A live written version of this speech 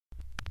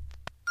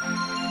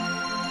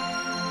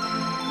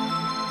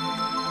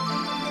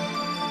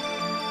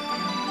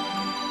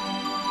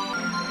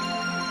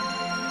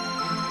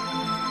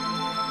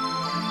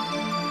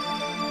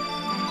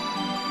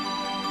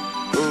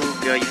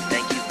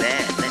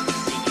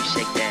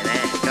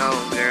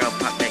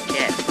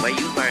Where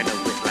you learn to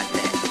whip like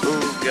that?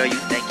 Ooh, girl, you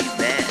think you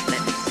bad?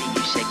 Let me see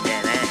you shake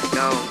that ass.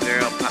 Go on,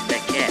 girl, pop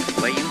that cat.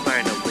 Where you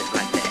learn to whip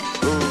like that?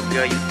 Ooh,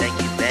 girl, you think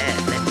you bad?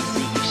 Let me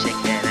see you shake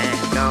that ass.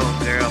 Go on,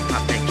 girl,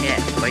 pop that cat.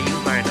 Where you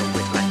learn to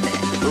whip like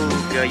that? Ooh,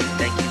 girl, you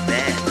think you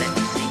bad? Let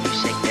me see you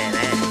shake that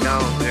ass.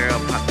 Go on, girl,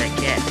 pop that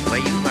cat. Where you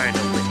learn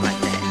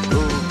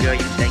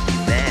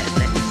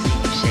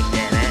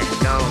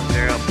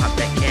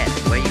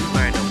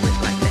to whip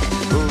like that?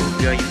 Ooh,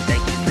 girl, you think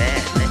you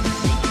bad?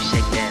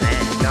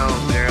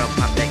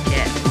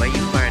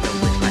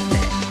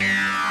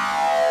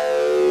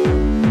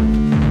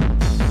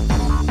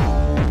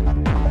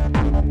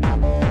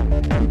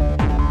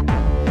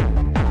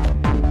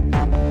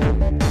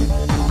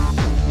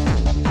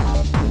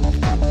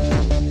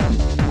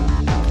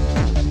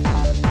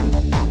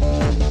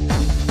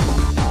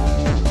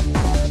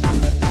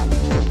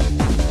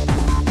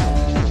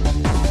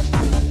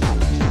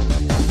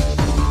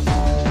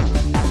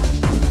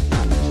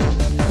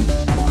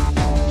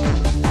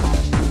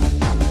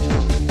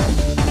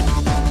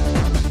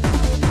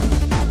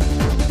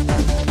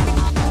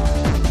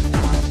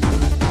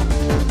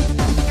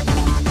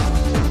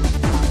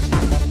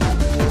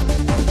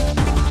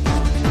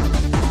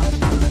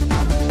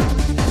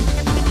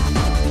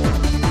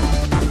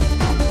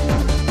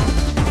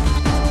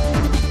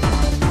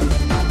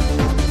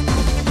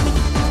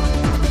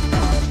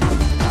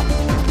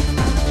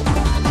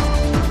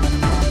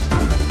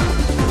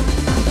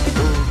 me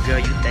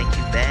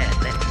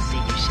see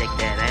you shake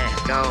that ass.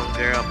 Go on,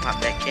 girl, pop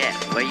that cat.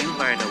 Where you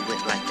learn to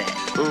whip like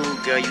that?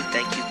 Ooh, girl, you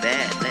think you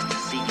bad? Let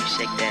me see you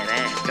shake that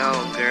ass. Go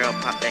on, girl,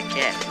 pop that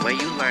cat. Where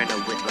you learn to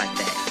whip like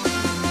that?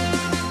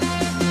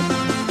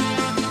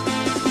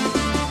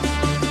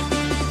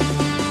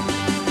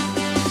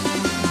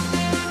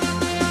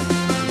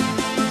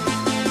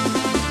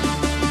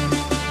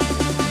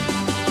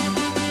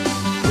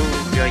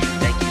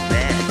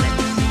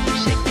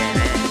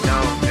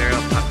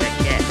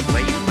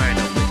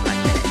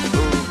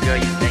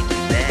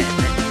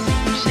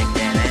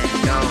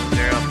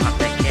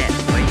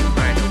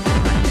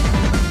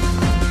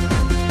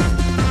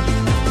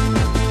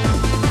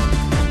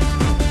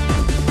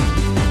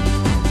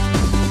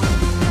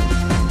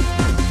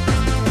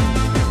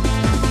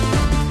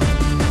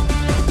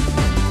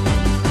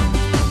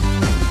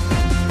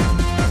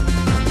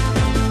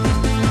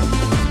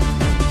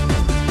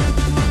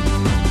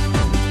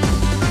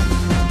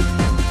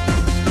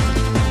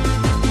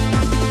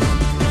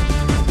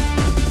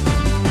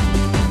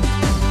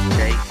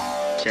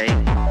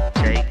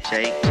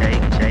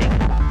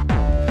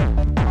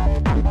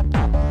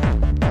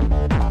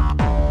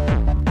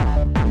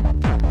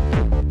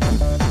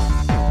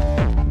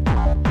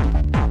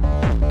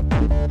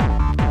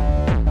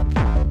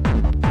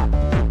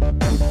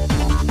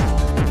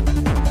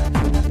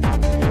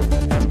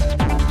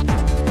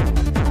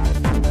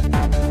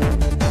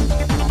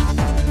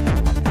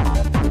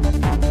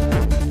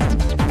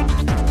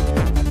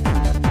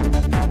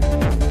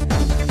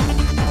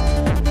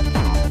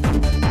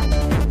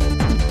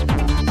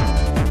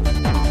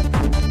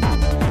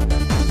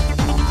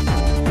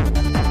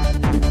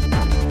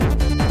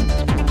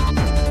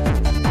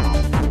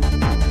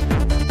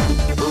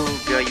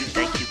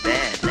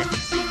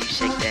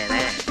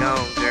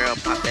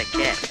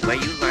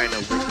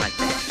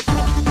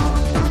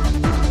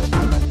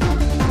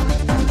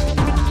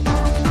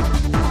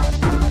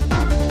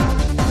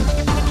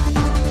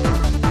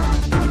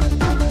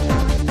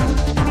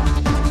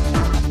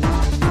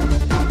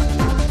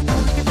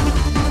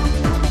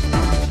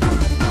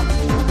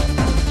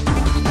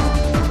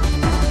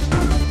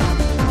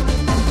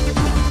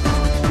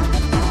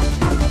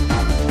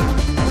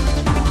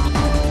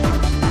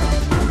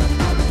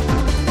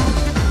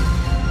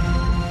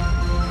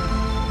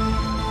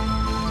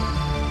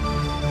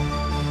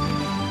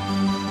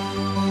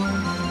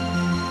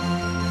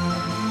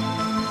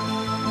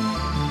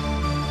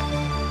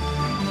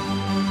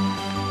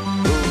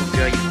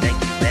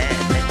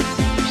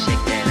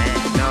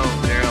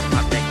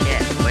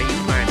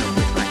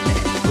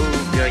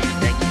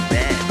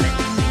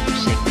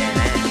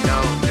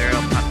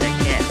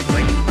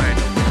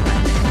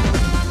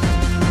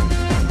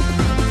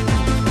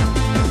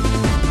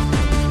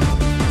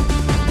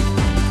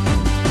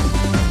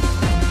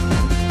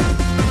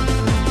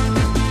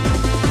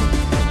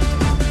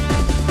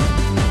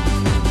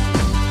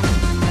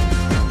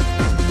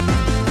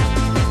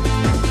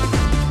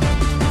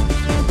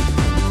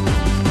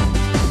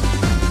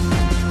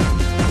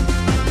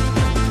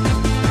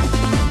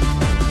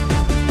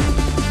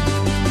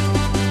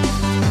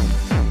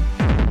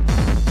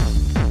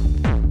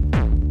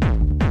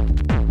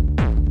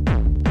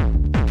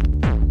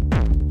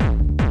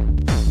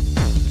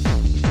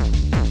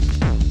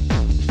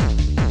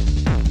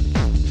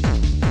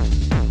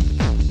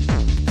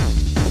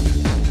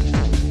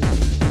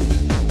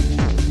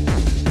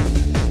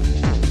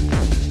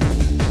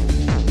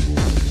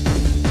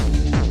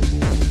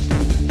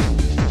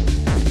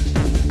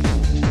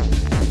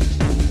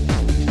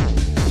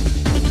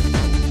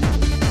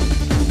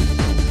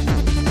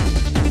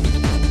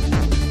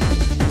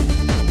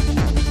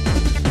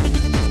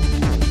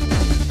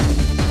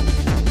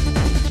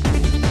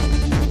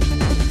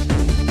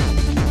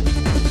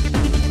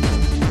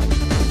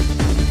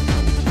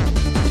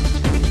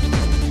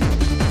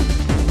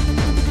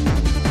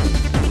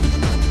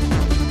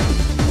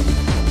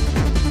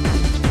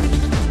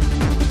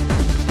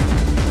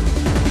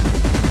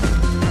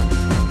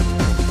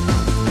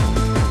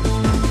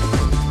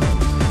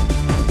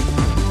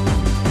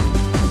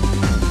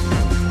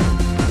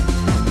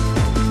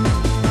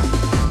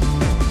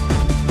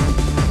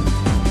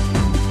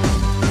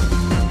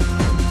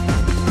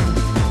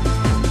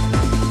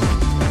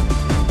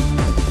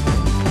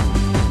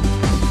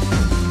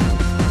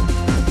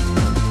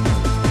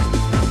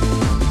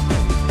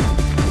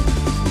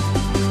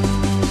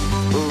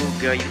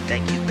 girl, you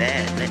think you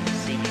bad? Let me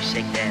see you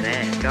shake that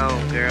ass. Go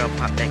on, girl,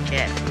 pop that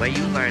cat. Where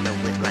you learn to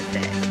whip like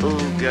that?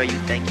 Ooh, girl, you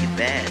think you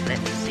bad? Let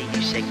me see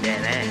you shake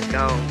that ass.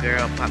 Go on,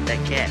 girl, pop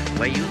that cat.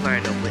 Where you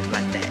learn to whip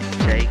like that?